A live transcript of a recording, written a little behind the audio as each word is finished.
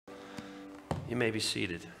You may be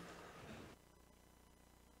seated.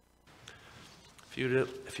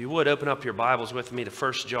 If you would, open up your Bibles with me to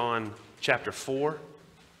 1 John chapter 4.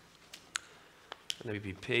 That would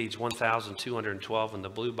be page 1212 in the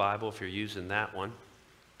blue Bible if you're using that one.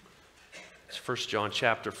 It's 1 John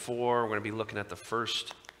chapter 4. We're going to be looking at the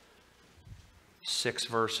first 6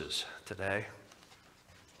 verses today.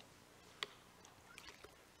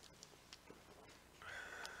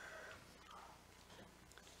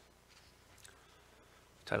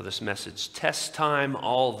 Title of this message, Test Time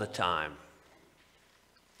All the Time.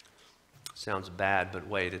 Sounds bad, but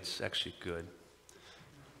wait, it's actually good.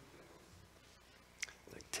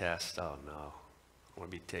 Like test, oh no. I want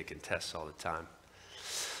to be taking tests all the time.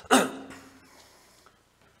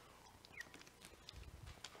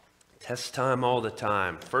 Test time all the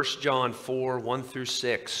time. 1 John 4, 1 through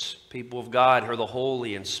 6. People of God, hear the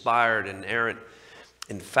holy, inspired, inerrant,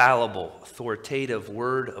 infallible, authoritative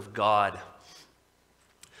word of God.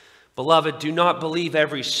 Beloved, do not believe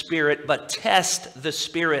every spirit, but test the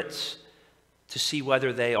spirits to see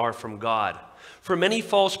whether they are from God. For many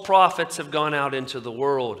false prophets have gone out into the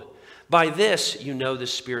world. By this you know the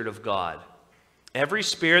Spirit of God. Every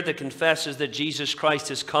spirit that confesses that Jesus Christ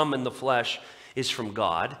has come in the flesh is from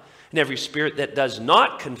God, and every spirit that does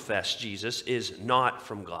not confess Jesus is not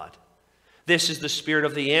from God. This is the spirit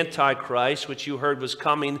of the Antichrist, which you heard was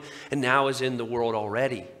coming and now is in the world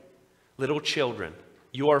already. Little children,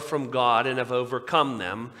 you are from God and have overcome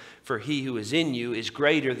them, for he who is in you is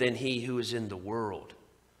greater than he who is in the world.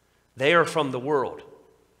 They are from the world.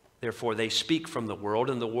 Therefore they speak from the world,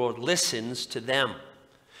 and the world listens to them.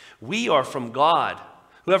 We are from God.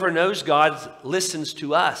 Whoever knows God listens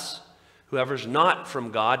to us. Whoever's not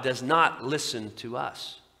from God does not listen to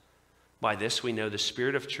us. By this we know the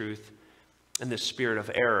spirit of truth and the spirit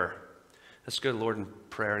of error. Let's go to the Lord in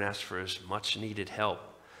prayer and ask for his much needed help.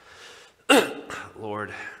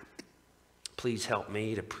 Lord, please help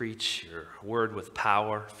me to preach your word with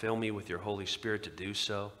power. Fill me with your Holy Spirit to do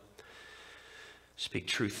so. Speak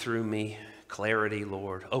truth through me, clarity,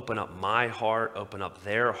 Lord. Open up my heart, open up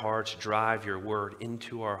their hearts. Drive your word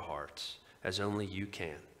into our hearts as only you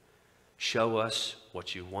can. Show us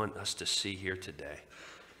what you want us to see here today.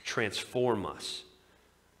 Transform us.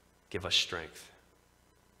 Give us strength.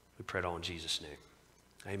 We pray it all in Jesus'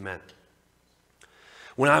 name. Amen.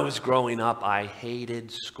 When I was growing up, I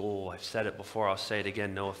hated school. I've said it before, I'll say it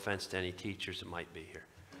again. No offense to any teachers that might be here.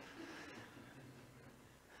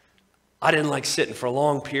 I didn't like sitting for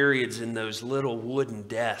long periods in those little wooden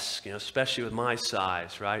desks, especially with my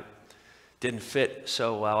size, right? Didn't fit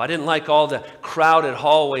so well. I didn't like all the crowded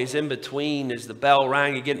hallways in between as the bell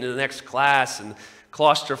rang, you get into the next class, and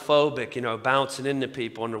claustrophobic, bouncing into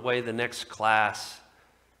people on the way to the next class.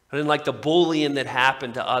 I didn't like the bullying that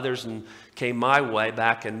happened to others and came my way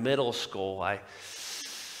back in middle school. I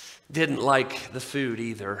didn't like the food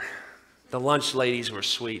either. The lunch ladies were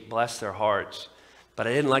sweet, bless their hearts, but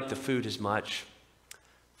I didn't like the food as much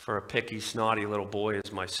for a picky, snotty little boy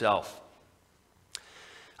as myself.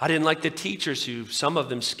 I didn't like the teachers who, some of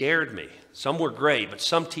them scared me. Some were great, but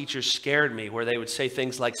some teachers scared me where they would say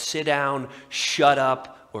things like, sit down, shut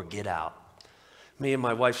up, or get out. Me and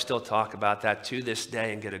my wife still talk about that to this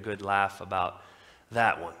day and get a good laugh about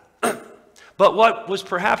that one. But what was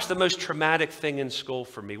perhaps the most traumatic thing in school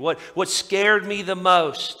for me, what scared me the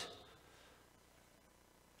most,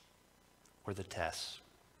 were the tests.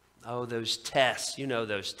 Oh, those tests,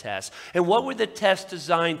 those tests. And what were the tests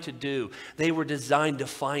designed to do? They were designed to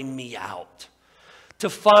find me out. To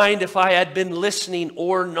find if I had been listening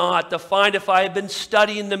or not. To find if I had been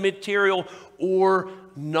studying the material or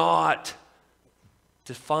not.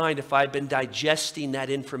 To find if I had been digesting that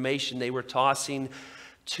information they were tossing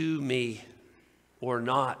to me or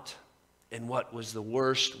not. And what was the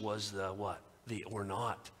worst was the what? The or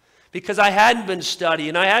not. Because I hadn't been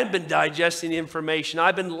studying, I hadn't been digesting the information.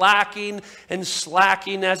 I've been lacking and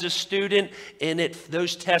slacking as a student, and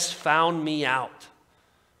those tests found me out.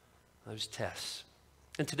 Those tests.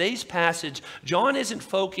 In today's passage, John isn't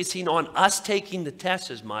focusing on us taking the tests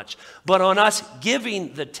as much, but on us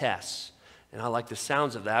giving the tests. And I like the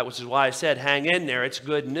sounds of that, which is why I said, hang in there, it's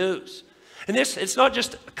good news. And it's not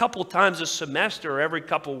just a couple times a semester or every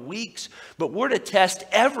couple weeks, but we're to test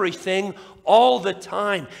everything all the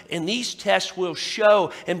time. And these tests will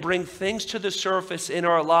show and bring things to the surface in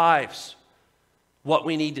our lives, what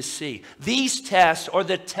we need to see. These tests are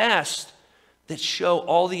the tests that show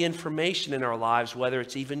all the information in our lives, whether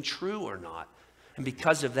it's even true or not. And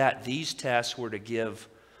because of that, these tests we're to give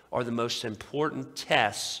are the most important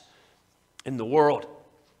tests in the world.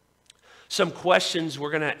 Some questions we're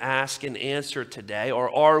going to ask and answer today,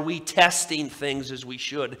 or are we testing things as we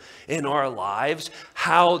should in our lives?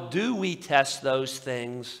 How do we test those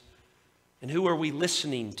things? And who are we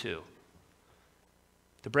listening to?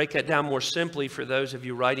 To break that down more simply for those of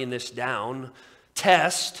you writing this down,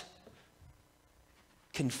 test,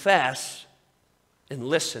 confess, and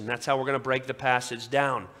listen. That's how we're going to break the passage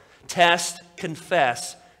down. Test,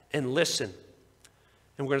 confess, and listen.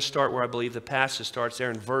 And we're going to start where I believe the passage starts,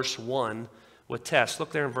 there in verse 1 with test.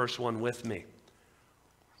 Look there in verse 1 with me.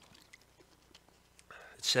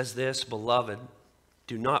 It says this, beloved,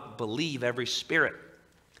 do not believe every spirit,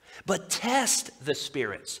 but test the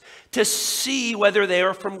spirits to see whether they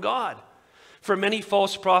are from God. For many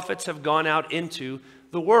false prophets have gone out into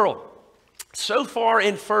the world. So far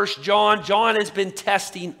in 1 John, John has been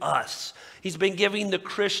testing us. He's been giving the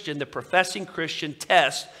Christian, the professing Christian,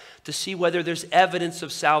 test to see whether there's evidence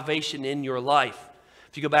of salvation in your life.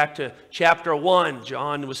 If you go back to chapter 1,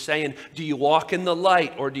 John was saying, do you walk in the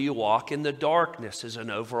light or do you walk in the darkness as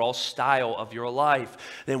an overall style of your life?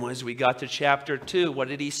 Then as we got to chapter 2, what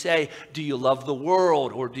did he say? Do you love the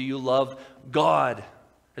world or do you love God?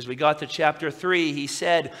 As we got to chapter 3, he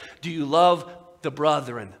said, do you love the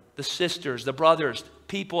brethren, the sisters, the brothers,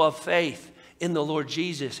 people of faith in the Lord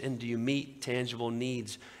Jesus, and do you meet tangible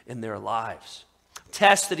needs in their lives?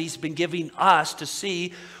 Test that he's been giving us to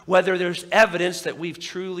see whether there's evidence that we've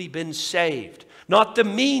truly been saved. Not the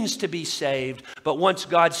means to be saved, but once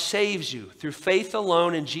God saves you through faith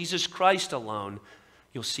alone in Jesus Christ alone,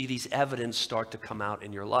 you'll see these evidence start to come out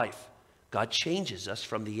in your life. God changes us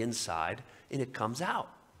from the inside and it comes out.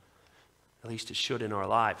 At least it should in our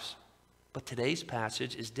lives. But today's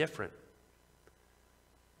passage is different.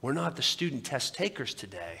 We're not the student test takers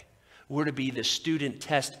today. We're to be the student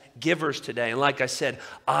test givers today. And like I said,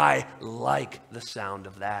 I like the sound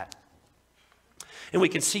of that. And we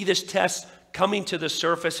can see this test coming to the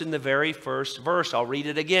surface in the very first verse. I'll read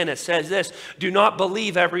it again. It says this, do not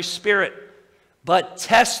believe every spirit, but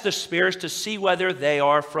test the spirits to see whether they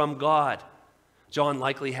are from God. John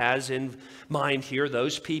likely has in mind here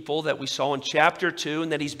those people that we saw in chapter 2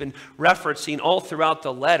 and that he's been referencing all throughout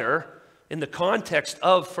the letter. In the context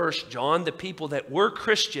of 1 John, the people that were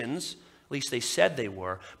Christians, at least they said they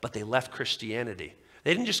were, but they left Christianity.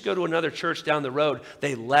 They didn't just go to another church down the road.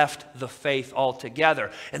 They left the faith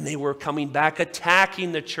altogether. And they were coming back,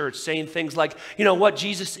 attacking the church, saying things like, you know what,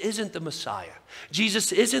 Jesus isn't the Messiah.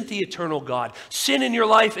 Jesus isn't the eternal God. Sin in your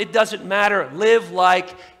life, it doesn't matter. Live like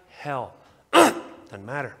hell. Doesn't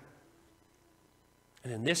matter.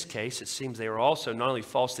 And in this case, it seems they were also not only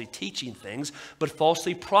falsely teaching things, but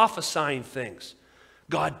falsely prophesying things.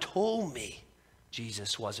 God told me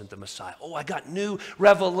Jesus wasn't the Messiah. Oh, I got new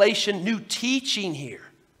revelation, new teaching here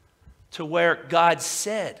to where God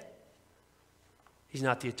said he's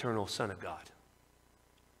not the eternal Son of God.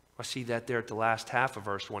 I see that there at the last half of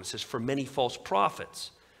verse 1. It says, for many false prophets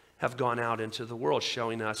have gone out into the world,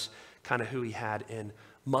 showing us kind of who he had in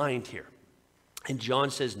mind here. And John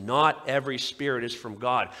says, not every spirit is from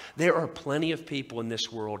God. There are plenty of people in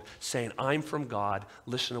this world saying, I'm from God.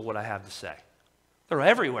 Listen to what I have to say. They're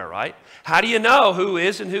everywhere, right? How do you know who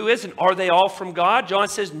is and who isn't? Are they all from God? John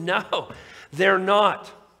says, no, they're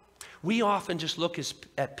not. We often just look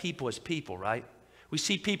at people as people, right? We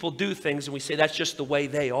see people do things and we say, that's just the way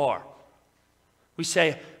they are. We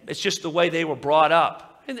say, it's just the way they were brought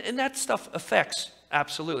up. And that stuff affects.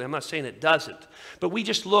 Absolutely. I'm not saying it doesn't. But we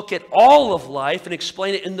just look at all of life and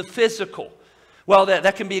explain it in the physical. Well,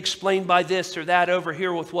 that can be explained by this or that over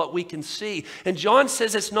here with what we can see. And John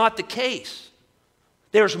says it's not the case.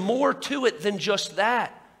 There's more to it than just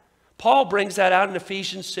that. Paul brings that out in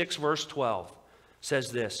Ephesians 6, verse 12. It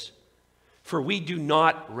says this, for we do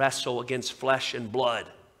not wrestle against flesh and blood,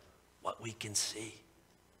 what we can see.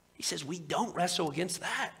 He says we don't wrestle against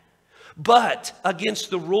that. But against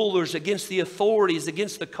the rulers, against the authorities,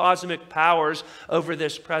 against the cosmic powers over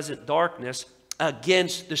this present darkness,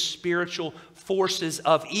 against the spiritual forces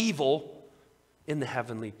of evil in the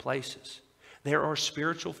heavenly places. There are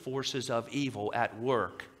spiritual forces of evil at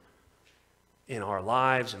work in our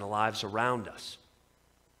lives and the lives around us,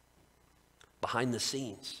 behind the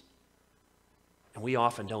scenes. And we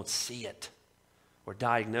often don't see it or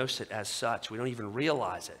diagnose it as such. We don't even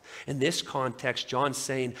realize it. In this context, John's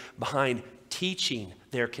saying behind teaching,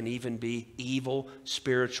 there can even be evil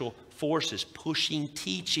spiritual forces pushing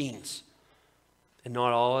teachings. And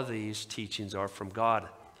not all of these teachings are from God.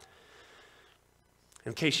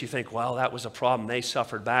 In case you think, well, that was a problem they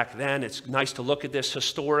suffered back then. It's nice to look at this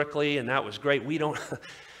historically, and that was great. We don't,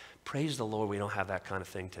 praise the Lord, we don't have that kind of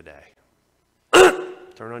thing today.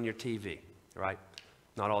 Turn on your TV, right?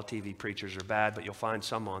 Not all TV preachers are bad, but you'll find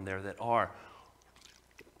some on there that are.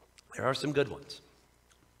 There are some good ones.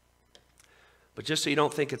 But just so you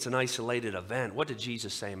don't think it's an isolated event, what did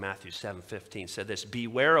Jesus say in Matthew 7:15? Said this,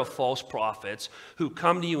 beware of false prophets who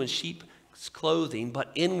come to you in sheep's clothing,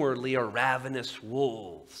 but inwardly are ravenous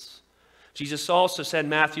wolves. Jesus also said in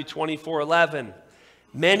Matthew 24:11,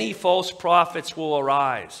 many false prophets will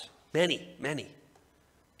arise, many,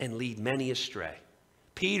 and lead many astray.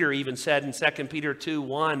 Peter even said in 2 Peter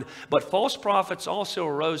 2:1, but false prophets also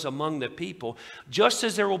arose among the people, just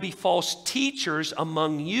as there will be false teachers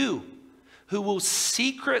among you, who will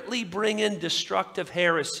secretly bring in destructive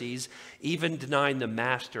heresies, even denying the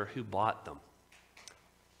master who bought them.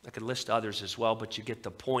 I could list others as well, but you get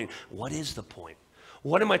the point. What is the point?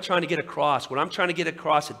 What am I trying to get across? What I'm trying to get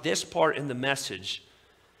across at this part in the message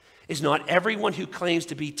is not everyone who claims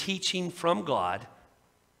to be teaching from God,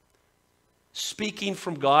 speaking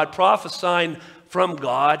from God, prophesying from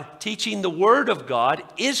God, teaching the Word of God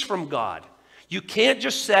is from God. You can't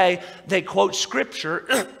just say they quote Scripture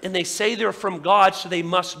and they say they're from God, so they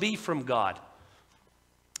must be from God.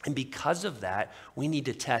 And because of that, we need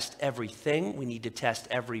to test everything. We need to test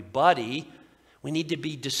everybody. We need to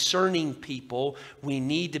be discerning people. We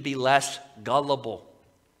need to be less gullible.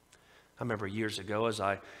 I remember years ago as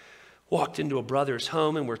I walked into a brother's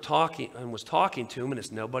home and was talking to him, and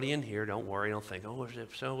it's nobody in here. Don't worry, don't think, oh, is it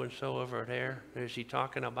so-and-so over there? Is he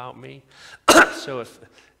talking about me? So if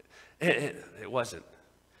it wasn't.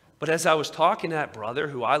 But as I was talking to that brother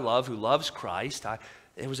who I love, who loves Christ,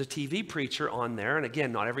 there was a TV preacher on there. And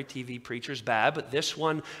again, not every TV preacher is bad, but this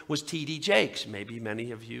one was T.D. Jakes. Maybe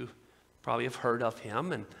many of you probably have heard of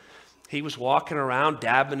him. And he was walking around,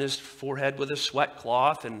 dabbing his forehead with a sweat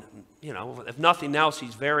cloth. And, you know, if nothing else,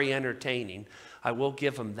 he's very entertaining. I will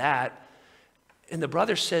give him that. And the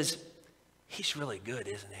brother says, he's really good,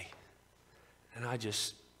 isn't he? And I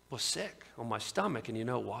just was sick on my stomach. And you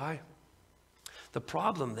know why? The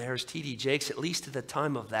problem there is T.D. Jakes, at least at the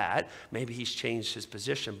time of that, maybe he's changed his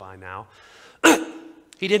position by now,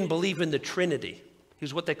 he didn't believe in the Trinity. He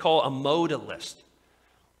was what they call a modalist.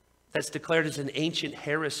 That's declared as an ancient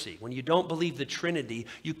heresy. When you don't believe the Trinity,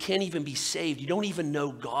 you can't even be saved. You don't even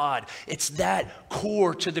know God. It's that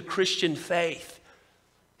core to the Christian faith.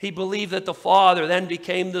 He believed that the Father then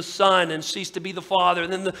became the Son and ceased to be the Father,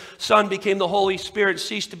 and then the Son became the Holy Spirit and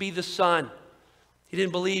ceased to be the Son. He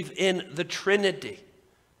didn't believe in the Trinity.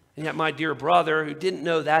 And yet my dear brother, who didn't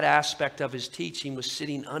know that aspect of his teaching, was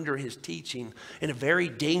sitting under his teaching in a very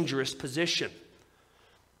dangerous position.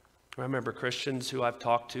 I remember Christians who I've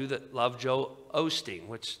talked to that love Joel Osteen,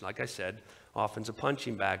 which, like I said, often is a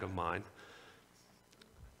punching bag of mine,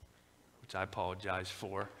 which I apologize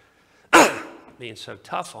for being so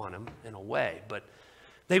tough on him in a way. But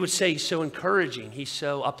they would say he's so encouraging, he's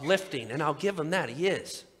so uplifting, and I'll give him that, he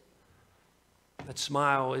is. That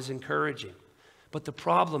smile is encouraging. But the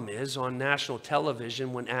problem is, on national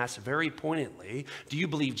television, when asked very poignantly, do you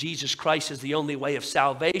believe Jesus Christ is the only way of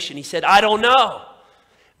salvation? He said, I don't know.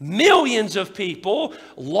 Millions of people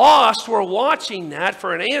lost were watching that.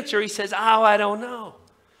 For an answer, he says, oh, I don't know.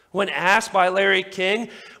 When asked by Larry King,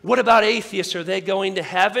 what about atheists? Are they going to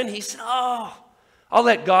heaven? He said, oh, I'll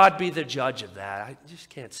let God be the judge of that. I just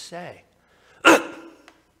can't say.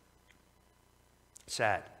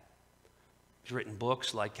 Sad. He's written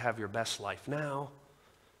books like Have Your Best Life Now,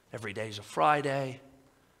 Every Day's a Friday.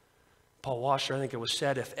 Paul Washer, I think it was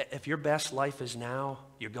said, if your best life is now,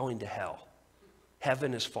 you're going to hell.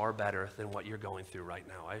 Heaven is far better than what you're going through right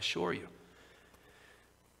now, I assure you.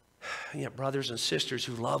 And yet brothers and sisters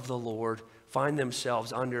who love the Lord find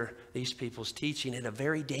themselves under these people's teaching in a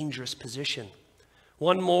very dangerous position.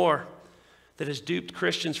 One more that has duped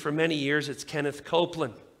Christians for many years, it's Kenneth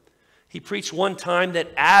Copeland. He preached one time that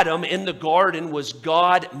Adam in the garden was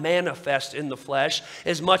God manifest in the flesh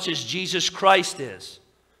as much as Jesus Christ is.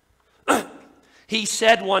 He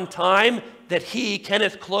said one time that he,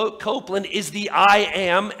 Kenneth Copeland, is the I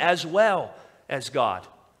am as well as God.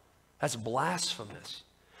 That's blasphemous.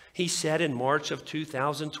 He said in March of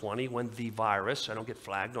 2020, when the virus, I don't get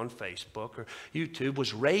flagged on Facebook or YouTube,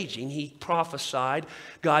 was raging, he prophesied,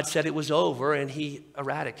 God said it was over, and he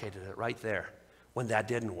eradicated it right there. When that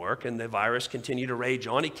didn't work and the virus continued to rage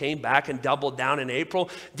on, he came back and doubled down in April,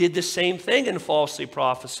 did the same thing and falsely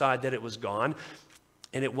prophesied that it was gone,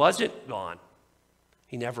 and it wasn't gone.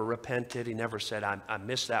 He never repented. He never said, I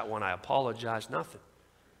missed that one, I apologize, nothing.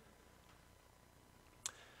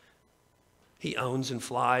 He owns and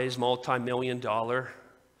flies multi-million-dollar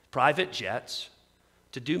private jets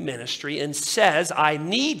to do ministry and says, I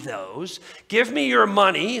need those. Give me your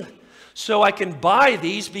money so I can buy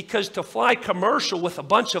these, because to fly commercial with a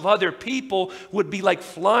bunch of other people would be like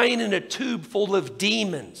flying in a tube full of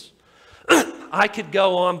demons. I could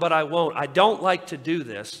go on, but I won't. I don't like to do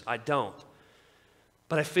this. I don't.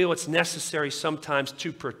 But I feel it's necessary sometimes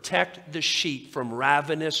to protect the sheep from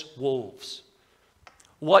ravenous wolves.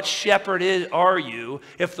 What shepherd are you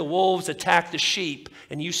if the wolves attack the sheep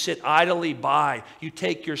and you sit idly by, you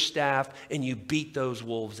take your staff and you beat those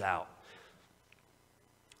wolves out?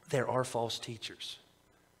 There are false teachers.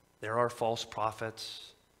 There are false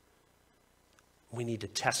prophets. We need to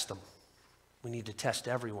test them. We need to test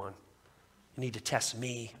everyone. You need to test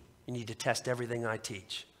me. You need to test everything I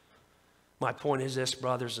teach. My point is this,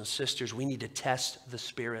 brothers and sisters, we need to test the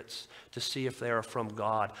spirits to see if they are from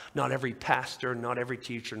God. Not every pastor, not every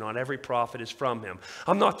teacher, not every prophet is from him.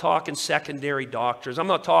 I'm not talking secondary doctrines. I'm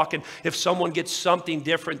not talking if someone gets something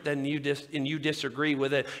different than you and you disagree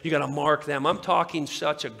with it, you got to mark them. I'm talking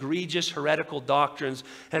such egregious heretical doctrines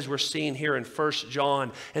as we're seeing here in 1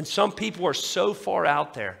 John. And some people are so far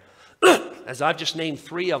out there, as I've just named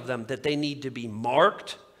 3 of them, that they need to be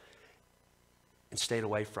marked and stayed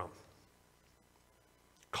away from.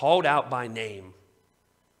 Called out by name.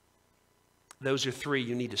 Those are 3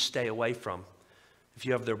 you need to stay away from. If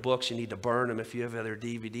you have their books, you need to burn them. If you have their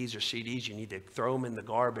DVDs or CDs, you need to throw them in the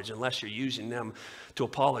garbage unless you're using them to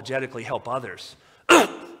apologetically help others.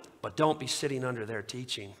 But don't be sitting under their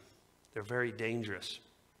teaching. They're very dangerous.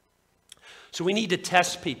 So we need to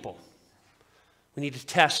test people. We need to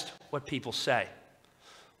test what people say.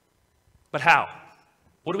 But how?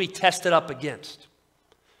 What do we test it up against?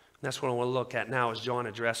 That's what I want to look at now as John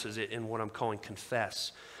addresses it in what I'm calling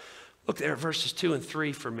confess. Look there at verses 2 and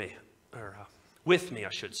 3 for me, or with me,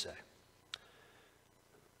 I should say.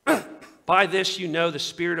 By this you know the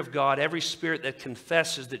Spirit of God. Every spirit that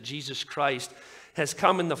confesses that Jesus Christ has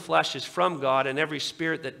come in the flesh is from God, and every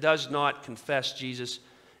spirit that does not confess Jesus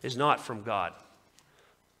is not from God.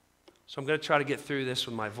 So I'm going to try to get through this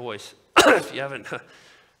with my voice. If you haven't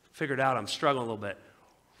figured out, I'm struggling a little bit.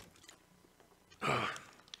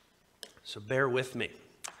 So bear with me.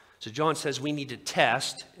 So John says we need to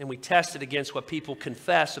test, and we test it against what people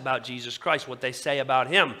confess about Jesus Christ. What they say about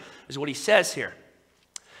him is what he says here.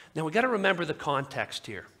 Now we got to remember the context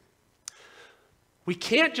here. We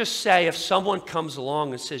can't just say if someone comes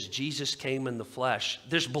along and says Jesus came in the flesh,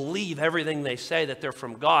 just believe everything they say that they're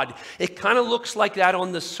from God. It kind of looks like that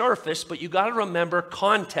on the surface, but you got to remember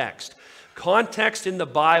context. Context in the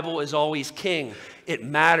Bible is always king. It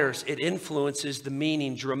matters. It influences the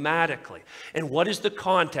meaning dramatically. And what is the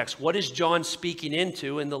context? What is John speaking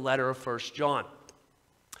into in the letter of 1 John?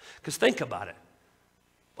 Because think about it.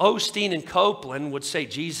 Osteen and Copeland would say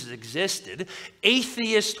Jesus existed.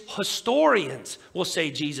 Atheist historians will say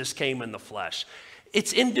Jesus came in the flesh.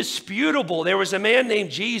 It's indisputable. There was a man named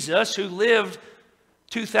Jesus who lived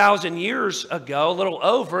 2,000 years ago, a little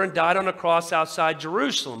over, and died on a cross outside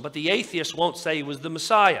Jerusalem. But the atheists won't say he was the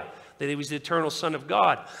Messiah, that he was the eternal Son of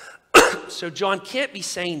God. So John can't be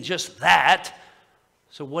saying just that.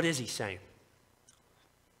 So what is he saying?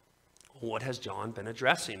 What has John been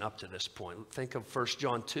addressing up to this point? Think of 1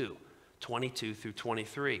 John 2, 22 through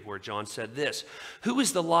 23, where John said this: "Who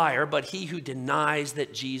is the liar but he who denies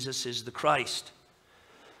that Jesus is the Christ?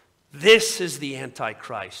 This is the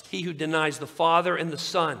Antichrist, he who denies the Father and the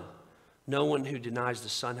Son. No one who denies the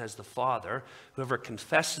Son has the Father. Whoever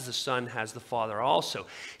confesses the Son has the Father also."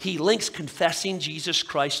 He links confessing Jesus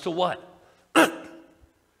Christ to what?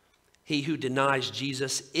 He who denies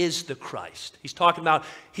Jesus is the Christ. He's talking about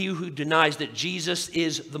he who denies that Jesus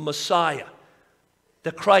is the Messiah,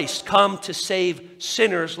 the Christ, come to save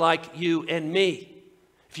sinners like you and me.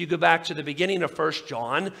 If you go back to the beginning of 1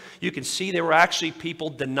 John, you can see there were actually people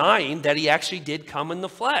denying that he actually did come in the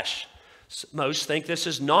flesh. Most think this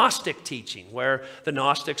is Gnostic teaching, where the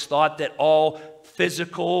Gnostics thought that all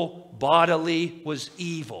physical, bodily was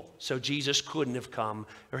evil. So Jesus couldn't have come,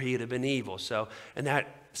 or he would have been evil. And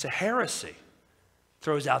that's a heresy.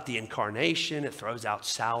 Throws out the incarnation, it throws out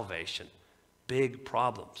salvation. Big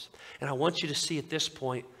problems. And I want you to see at this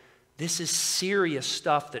point, this is serious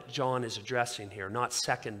stuff that John is addressing here, not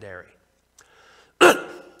secondary.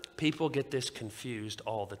 People get this confused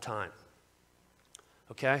all the time.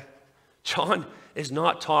 Okay? John is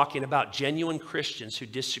not talking about genuine Christians who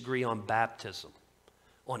disagree on baptism,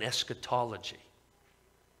 on eschatology,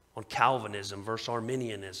 on Calvinism versus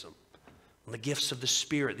Arminianism, on the gifts of the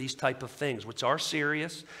Spirit, these type of things, which are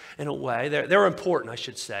serious in a way. They're important, I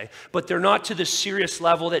should say, but they're not to the serious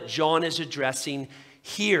level that John is addressing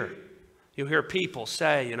here. You'll hear people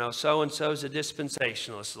say, so-and-so's a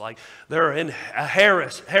dispensationalist, like they're a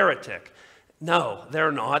heretic. No,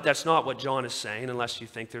 they're not. That's not what John is saying, unless you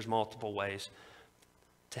think there's multiple ways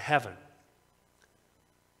to heaven.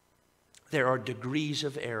 There are degrees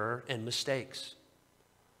of error and mistakes.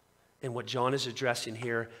 And what John is addressing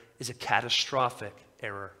here is a catastrophic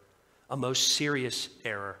error, a most serious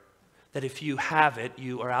error. That if you have it,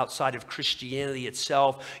 you are outside of Christianity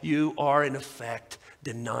itself. You are, in effect,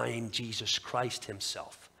 denying Jesus Christ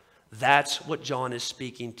himself. That's what John is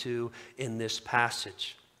speaking to in this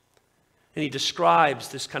passage. And he describes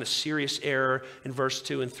this kind of serious error in verse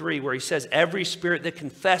 2 and 3, where he says, every spirit that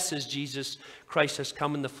confesses Jesus Christ has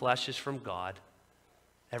come in the flesh is from God.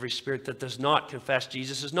 Every spirit that does not confess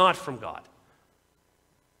Jesus is not from God.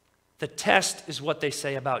 The test is what they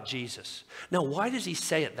say about Jesus. Now, why does he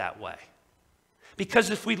say it that way? Because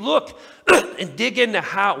if we look and dig into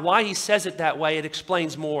why he says it that way, it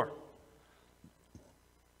explains more.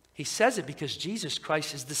 He says it because Jesus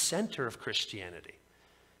Christ is the center of Christianity.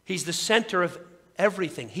 He's the center of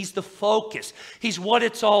everything. He's the focus. He's what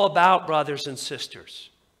it's all about, brothers and sisters.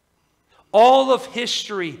 All of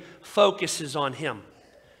history focuses on him.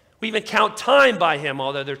 We even count time by him,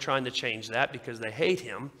 although they're trying to change that because they hate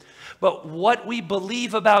him. But what we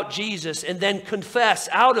believe about Jesus and then confess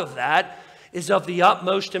out of that is of the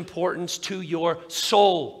utmost importance to your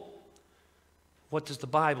soul. What does the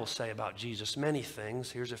Bible say about Jesus? Many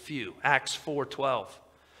things. Here's a few. Acts 4:12.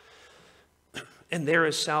 And there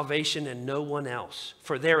is salvation in no one else,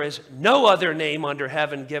 for there is no other name under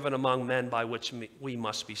heaven given among men by which we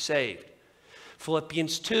must be saved.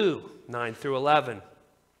 Philippians 2:9 through 11.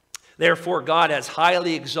 Therefore God has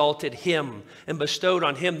highly exalted him and bestowed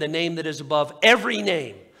on him the name that is above every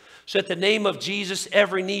name, so that the name of Jesus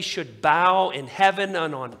every knee should bow in heaven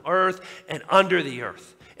and on earth and under the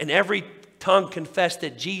earth, and every tongue confess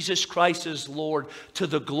that Jesus Christ is Lord, to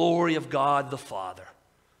the glory of God the Father.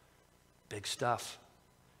 Big stuff.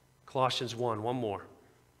 Colossians 1, one more.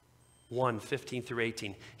 1:15 through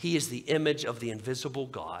 18. He is the image of the invisible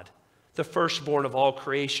God, the firstborn of all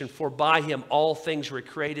creation. For by him all things were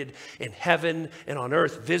created in heaven and on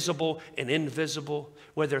earth, visible and invisible,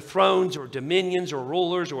 whether thrones or dominions or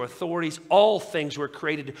rulers or authorities. All things were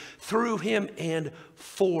created through him and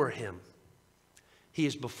for him. He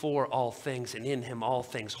is before all things, and in him all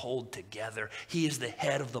things hold together. He is the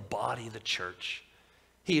head of the body, the church.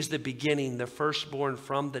 He is the beginning, the firstborn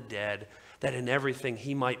from the dead, that in everything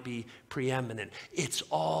he might be preeminent. It's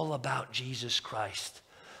all about Jesus Christ.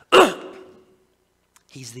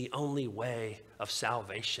 He's the only way of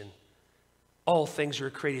salvation. All things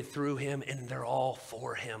were created through him, and they're all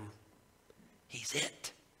for him. He's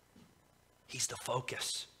it. He's the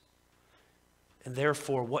focus. And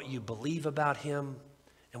therefore, what you believe about him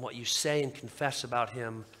and what you say and confess about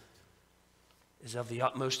him is of the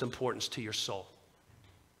utmost importance to your soul.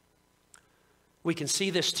 We can see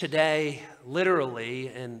this today, literally,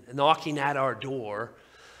 in knocking at our door,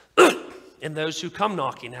 and those who come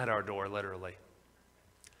knocking at our door, literally.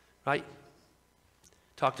 Right?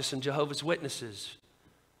 Talk to some Jehovah's Witnesses.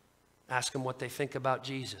 Ask them what they think about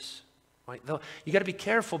Jesus. Right? You got to be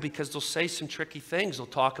careful because they'll say some tricky things. They'll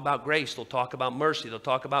talk about grace. They'll talk about mercy. They'll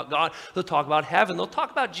talk about God. They'll talk about heaven. They'll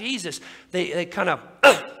talk about Jesus. They kind of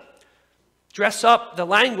dress up the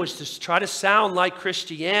language to try to sound like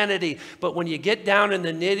Christianity. But when you get down in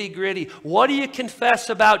the nitty-gritty, what do you confess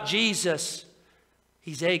about Jesus?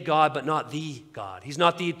 He's a God, but not the God. He's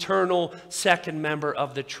not the eternal second member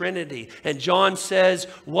of the Trinity. And John says,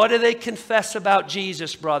 what do they confess about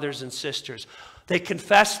Jesus, brothers and sisters? They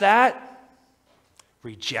confess that,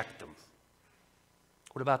 reject them.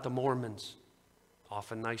 What about the Mormons?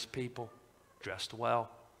 Often nice people, dressed well.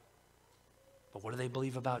 But what do they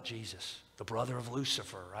believe about Jesus? The brother of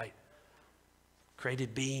Lucifer, right?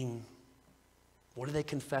 Created being. What do they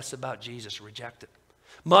confess about Jesus? Reject it.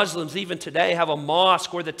 Muslims, even today, have a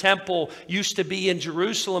mosque where the temple used to be in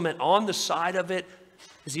Jerusalem, and on the side of it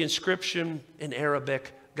is the inscription in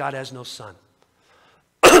Arabic, God has no son.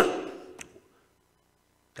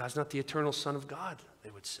 God's not the eternal Son of God, they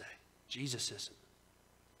would say. Jesus isn't.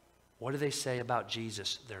 What do they say about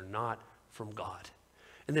Jesus? They're not from God.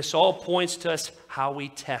 And this all points to us how we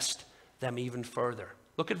test them even further.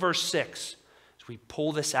 Look at verse 6 as we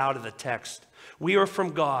pull this out of the text. We are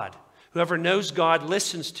from God. Whoever knows God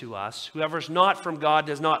listens to us. Whoever is not from God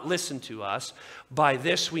does not listen to us. By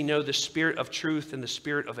this we know the spirit of truth and the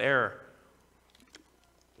spirit of error.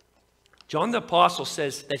 John the Apostle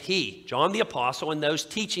says that he, John the Apostle, and those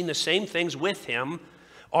teaching the same things with him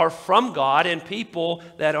are from God, and people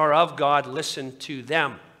that are of God listen to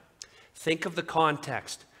them. Think of the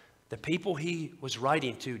context. The people he was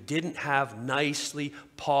writing to didn't have nicely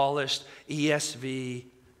polished ESV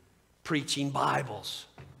preaching Bibles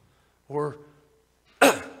or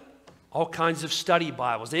All kinds of study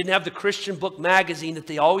Bibles. They didn't have the Christian Book magazine that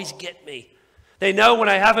they always get me. They know when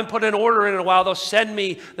I haven't put an order in a while, they'll send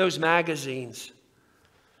me those magazines.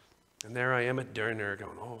 And there I am at dinner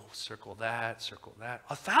going, oh, circle that,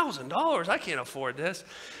 $1,000, I can't afford this.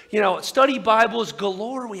 You know, study Bibles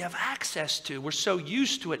galore we have access to. We're so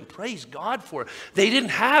used to it and praise God for it. They didn't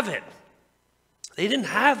have it. They didn't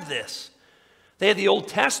have this. They had the Old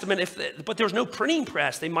Testament, but there was no printing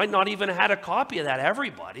press. They might not even have had a copy of that,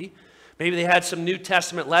 everybody. Maybe they had some New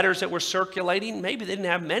Testament letters that were circulating. Maybe they didn't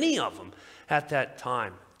have many of them at that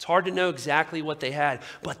time. It's hard to know exactly what they had,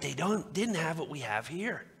 but they didn't have what we have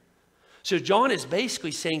here. So John is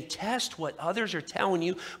basically saying, test what others are telling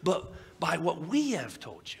you, but by what we have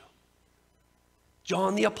told you.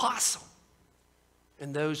 John the apostle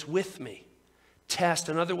and those with me. Test,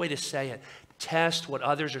 another way to say it, test what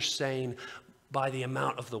others are saying by the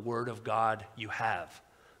amount of the word of God you have,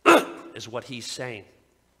 is what he's saying.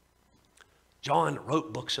 John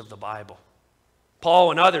wrote books of the Bible.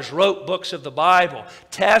 Paul and others wrote books of the Bible.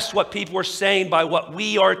 Test what people are saying by what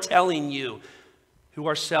we are telling you, who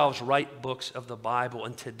ourselves write books of the Bible.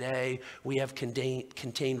 And today we have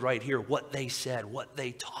contained right here what they said, what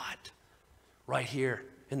they taught, right here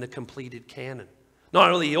in the completed canon.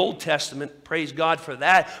 Not only the Old Testament, praise God for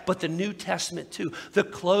that, but the New Testament too. The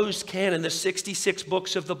closed canon, the 66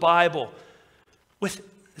 books of the Bible. With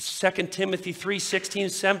 2 Timothy 3:16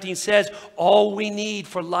 and 17 says, all we need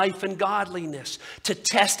for life and godliness, to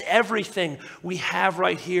test everything, we have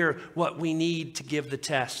right here what we need to give the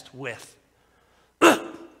test with.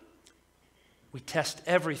 We test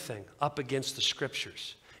everything up against the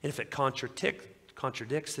Scriptures. And if it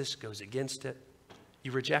contradicts this, goes against it,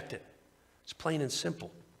 you reject it. It's plain and simple.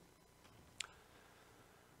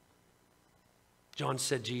 John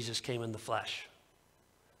said Jesus came in the flesh.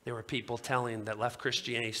 There were people that left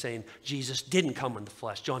Christianity saying Jesus didn't come in the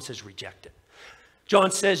flesh. John says reject it. John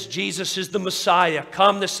says Jesus is the Messiah,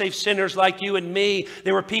 come to save sinners like you and me.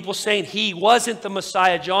 There were people saying he wasn't the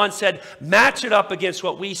Messiah. John said match it up against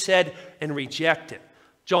what we said and reject it.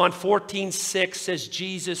 John 14:6 says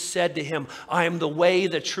Jesus said to him, I am the way,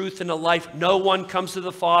 the truth, and the life. No one comes to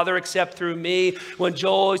the Father except through me. When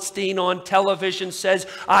Joel Osteen on television says,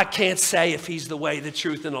 I can't say if he's the way, the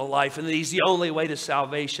truth, and the life, and that he's the only way to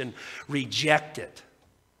salvation, reject it.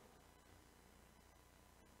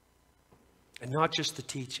 And not just the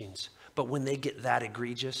teachings, but when they get that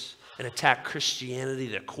egregious and attack Christianity,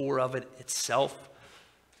 the core of it itself,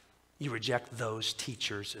 you reject those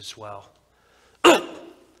teachers as well.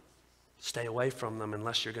 Stay away from them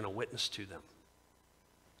unless you're going to witness to them.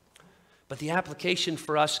 But the application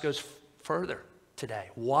for us goes further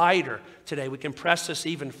today, wider today. We can press this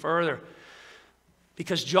even further.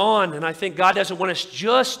 Because John, and I think God doesn't want us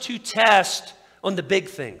just to test on the big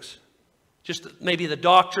things. Just maybe the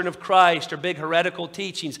doctrine of Christ or big heretical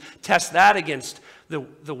teachings. Test that against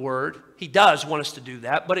the word. He does want us to do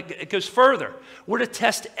that, but it goes further. We're to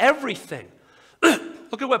test everything.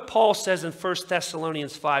 Look at what Paul says in 1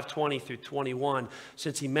 Thessalonians 5:20 through 21,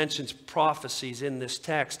 since he mentions prophecies in this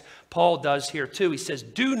text. Paul does here too. He says,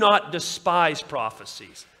 do not despise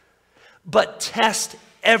prophecies, but test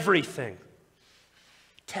everything.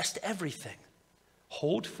 Test everything.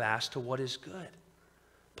 Hold fast to what is good.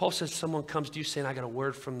 Paul says someone comes to you saying, I got a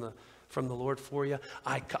word from the Lord for you.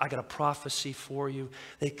 I got a prophecy for you.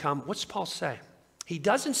 They come. What's Paul say? He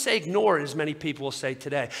doesn't say ignore it, as many people will say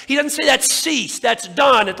today. He doesn't say that's ceased, that's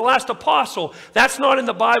done, at the last apostle. That's not in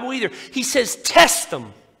the Bible either. He says test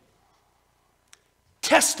them.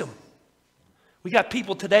 Test them. We got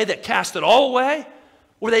people today that cast it all away,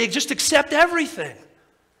 or they just accept everything.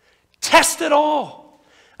 Test it all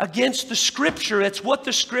against the Scripture. It's what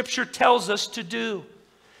the Scripture tells us to do.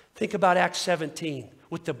 Think about Acts 17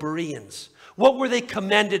 with the Bereans. What were they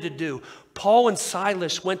commended to do? Paul and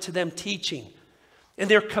Silas went to them teaching. And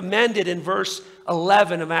they're commended in verse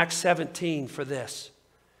 11 of Acts 17 for this.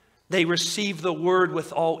 They received the word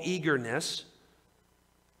with all eagerness,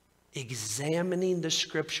 examining the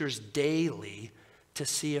Scriptures daily to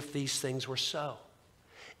see if these things were so.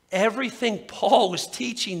 Everything Paul was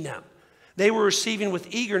teaching them, they were receiving with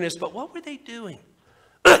eagerness, but what were they doing?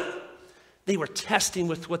 They were testing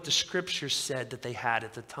with what the Scriptures said that they had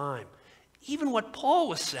at the time. Even what Paul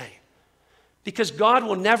was saying. Because God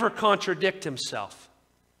will never contradict himself.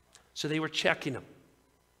 So they were checking him.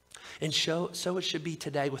 And so it should be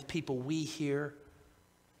today with people we hear.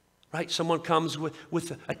 Right? Someone comes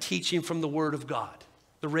with a teaching from the Word of God.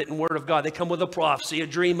 The written Word of God. They come with a prophecy, a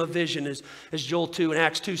dream, a vision, as Joel 2 and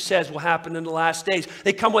Acts 2 says will happen in the last days.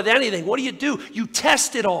 They come with anything. What do? You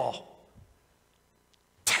test it all.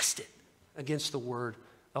 Test it against the Word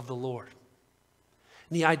of the Lord.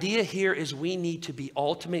 And the idea here is we need to be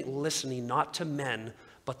ultimately listening not to men,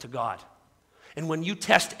 but to God. And when you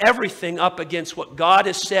test everything up against what God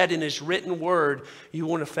has said in his written word, you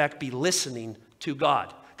will in effect be listening to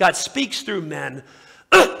God. God speaks through men,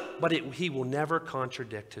 but he will never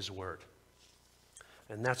contradict his word.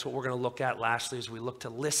 And that's what we're going to look at lastly as we look to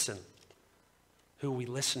listen. Who are we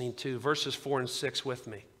listening to? Verses 4 and 6 with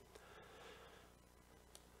me.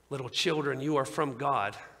 Little children, you are from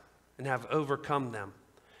God and have overcome them.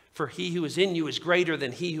 For he who is in you is greater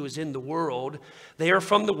than he who is in the world. They are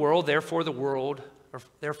from the world, therefore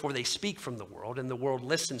they speak from the world, and the world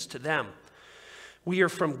listens to them. We are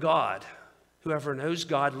from God. Whoever knows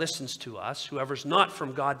God listens to us. Whoever's not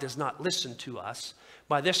from God does not listen to us.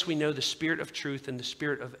 By this we know the spirit of truth and the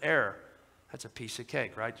spirit of error. That's a piece of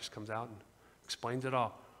cake, right? Just comes out and explains it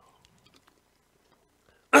all.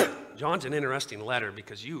 John's an interesting letter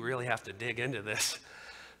because you really have to dig into this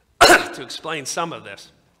to explain some of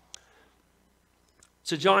this.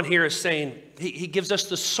 So John here is saying, he gives us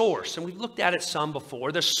the source, and we've looked at it some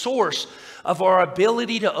before, the source of our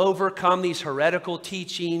ability to overcome these heretical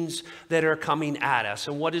teachings that are coming at us.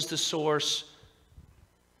 And what is the source?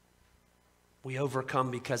 We overcome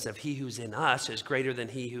because of he who's in us is greater than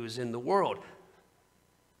he who is in the world.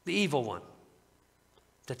 The evil one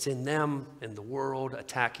that's in them, in the world,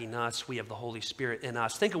 attacking us. We have the Holy Spirit in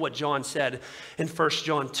us. Think of what John said in 1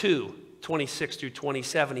 John 2. 26 through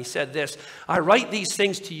 27, he said this, I write these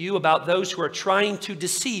things to you about those who are trying to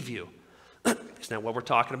deceive you. Isn't that what we're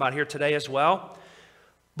talking about here today as well?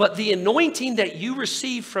 But the anointing that you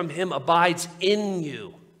receive from him abides in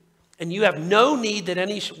you. And you have no need that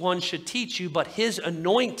anyone should teach you, but his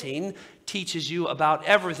anointing teaches you about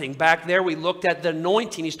everything. Back there we looked at the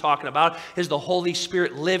anointing he's talking about is the Holy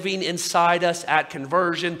Spirit living inside us at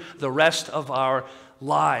conversion the rest of our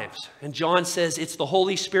lives. And John says it's the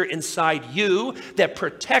Holy Spirit inside you that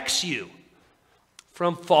protects you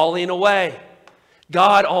from falling away.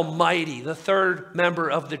 God Almighty, the third member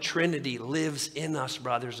of the Trinity, lives in us,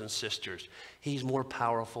 brothers and sisters. He's more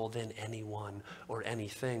powerful than anyone or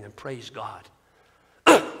anything, and praise God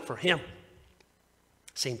for him.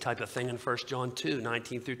 Same type of thing in 1 John 2,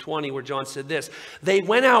 19 through 20, where John said this, they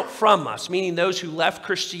went out from us, meaning those who left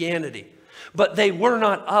Christianity, but they were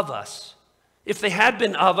not of us. If they had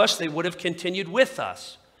been of us, they would have continued with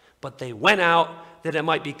us. But they went out that it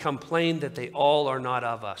might become plain that they all are not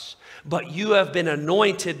of us. But you have been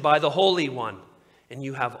anointed by the Holy One, and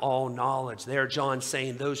you have all knowledge. There, John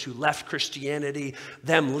saying those who left Christianity,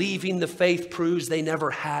 them leaving the faith proves they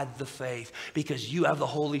never had the faith because you have the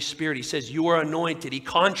Holy Spirit. He says you are anointed. He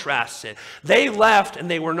contrasts it. They left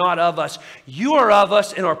and they were not of us. You are of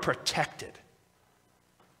us and are protected.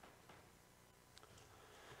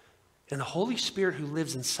 And the Holy Spirit who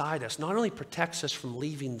lives inside us not only protects us from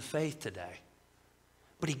leaving the faith today,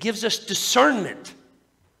 but he gives us discernment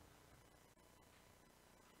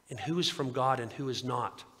in who is from God and who is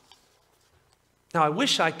not. Now, I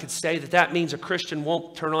wish I could say that that means a Christian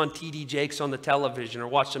won't turn on T.D. Jakes on the television or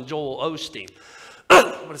watch some Joel Osteen.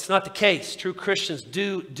 But it's not the case. True Christians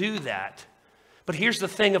do that. But here's the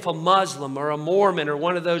thing, if a Muslim or a Mormon or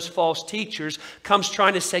one of those false teachers comes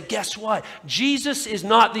trying to say, guess what? Jesus is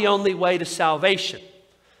not the only way to salvation.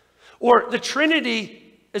 Or the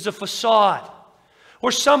Trinity is a facade.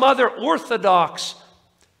 Or some other orthodox,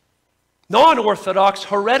 non-orthodox,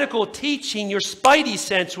 heretical teaching, your spidey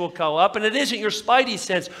sense will go up. And it isn't your spidey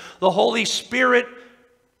sense. The Holy Spirit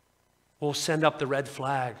will send up the red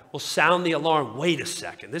flag. Will sound the alarm. Wait a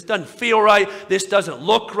second. This doesn't feel right. This doesn't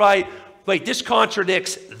look right. Wait, this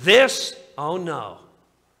contradicts this. Oh no.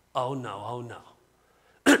 Oh no. Oh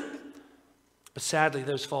no. But sadly,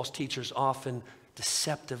 those false teachers often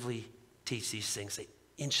deceptively teach these things. They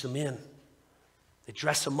inch them in. They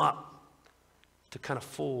dress them up to kind of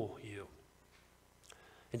fool you.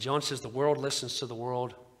 And John says the world listens to the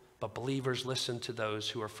world, but believers listen to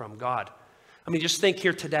those who are from God. I mean, just think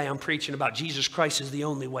here today, I'm preaching about Jesus Christ is the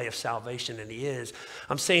only way of salvation, and he is.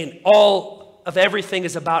 I'm saying all of everything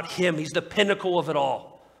is about him. He's the pinnacle of it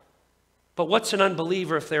all. But what's an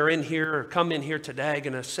unbeliever, if they're in here or come in here today,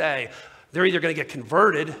 going to say? They're either going to get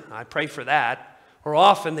converted, I pray for that, or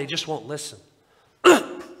often they just won't listen.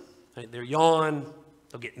 They'll yawn,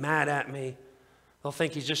 they'll get mad at me. They'll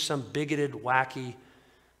think he's just some bigoted, wacky,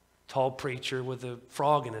 tall preacher with a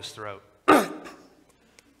frog in his throat.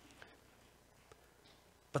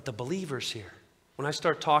 But the believers here, when I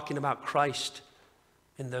start talking about Christ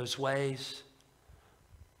in those ways,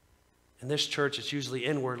 in this church it's usually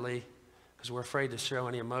inwardly because we're afraid to show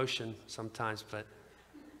any emotion sometimes, but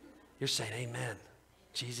you're saying, amen.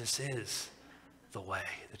 Jesus is the way,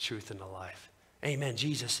 the truth, and the life. Amen.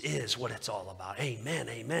 Jesus is what it's all about. Amen,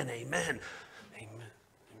 amen, amen. Amen.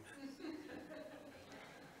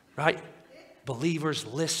 Right? Believers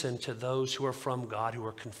listen to those who are from God, who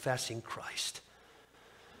are confessing Christ.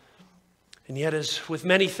 And yet, as with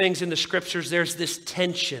many things in the scriptures, there's this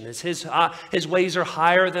tension. As his ways are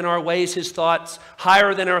higher than our ways, his thoughts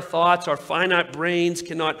higher than our thoughts. Our finite brains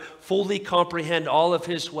cannot fully comprehend all of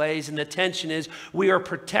his ways. And the tension is we are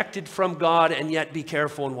protected from God, and yet be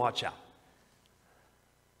careful and watch out.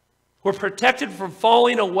 We're protected from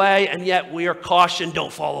falling away, and yet we are cautioned,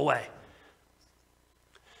 don't fall away.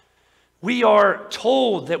 We are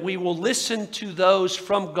told that we will listen to those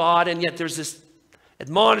from God, and yet there's this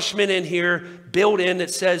admonishment in here built in that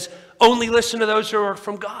says only listen to those who are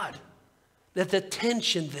from God. That the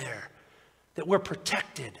tension there, that we're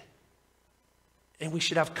protected. And we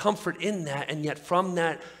should have comfort in that, and yet from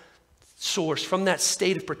that source, from that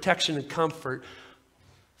state of protection and comfort,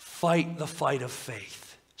 fight the fight of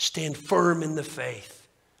faith. Stand firm in the faith.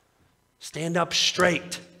 Stand up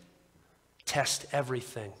straight. Test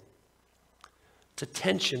everything. It's a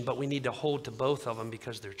tension, but we need to hold to both of them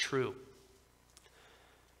because they're true.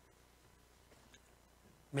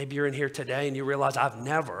 Maybe you're in here today and you realize I've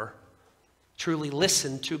never truly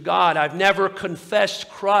listened to God. I've never confessed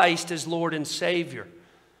Christ as Lord and Savior.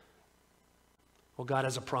 Well, God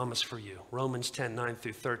has a promise for you. Romans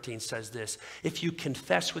 10:9-13 says this: if you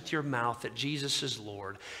confess with your mouth that Jesus is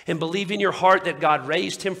Lord and believe in your heart that God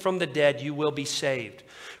raised him from the dead, you will be saved.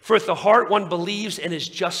 For with the heart one believes and is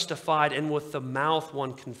justified, and with the mouth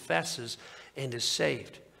one confesses and is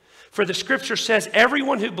saved. For the scripture says,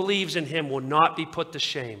 everyone who believes in him will not be put to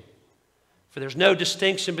shame. For there's no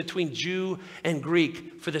distinction between Jew and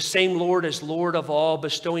Greek, for the same Lord is Lord of all,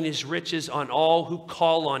 bestowing his riches on all who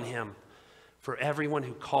call on him. For everyone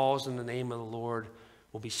who calls in the name of the Lord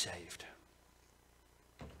will be saved.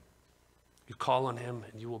 You call on him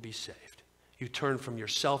and you will be saved. You turn from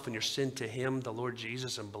yourself and your sin to him, the Lord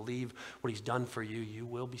Jesus, and believe what he's done for you, you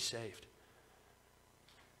will be saved.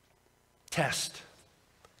 Test.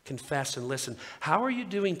 Confess and listen. How are you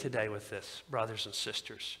doing today with this, brothers and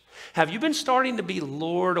sisters? Have you been starting to be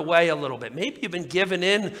lured away a little bit? Maybe you've been given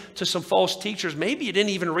in to some false teachers. Maybe you didn't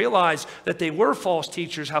even realize that they were false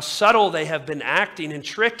teachers, how subtle they have been acting and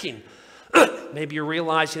tricking. Maybe you're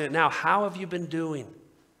realizing it now. How have you been doing?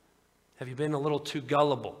 Have you been a little too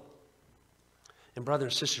gullible? And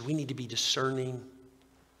brothers and sisters, we need to be discerning.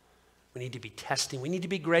 We need to be testing. We need to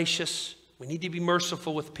be gracious. We need to be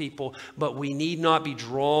merciful with people, but we need not be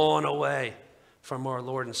drawn away from our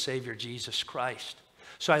Lord and Savior, Jesus Christ.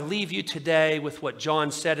 So I leave you today with what John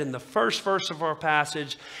said in the first verse of our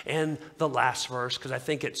passage and the last verse, because I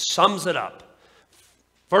think it sums it up.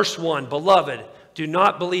 Verse 1, beloved, do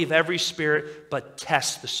not believe every spirit, but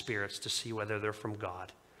test the spirits to see whether they're from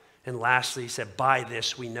God. And lastly, he said, by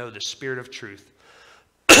this we know the spirit of truth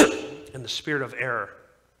and the spirit of error.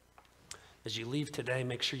 As you leave today,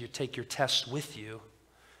 make sure you take your test with you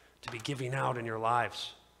to be giving out in your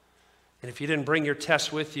lives. And if you didn't bring your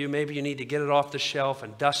test with you, maybe you need to get it off the shelf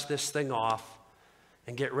and dust this thing off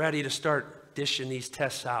and get ready to start dishing these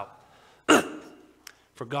tests out.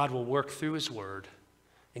 For God will work through his word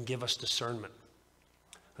and give us discernment.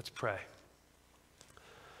 Let's pray.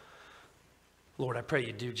 Lord, I pray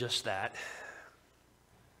you do just that.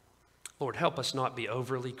 Lord, help us not be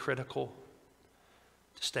overly critical.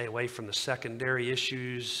 To stay away from the secondary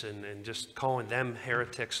issues and just calling them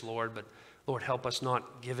heretics, Lord. But, Lord, help us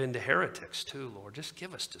not give in to heretics too, Lord. Just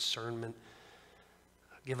give us discernment.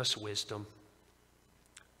 Give us wisdom.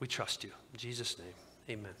 We trust you. In Jesus' name,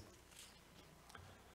 amen.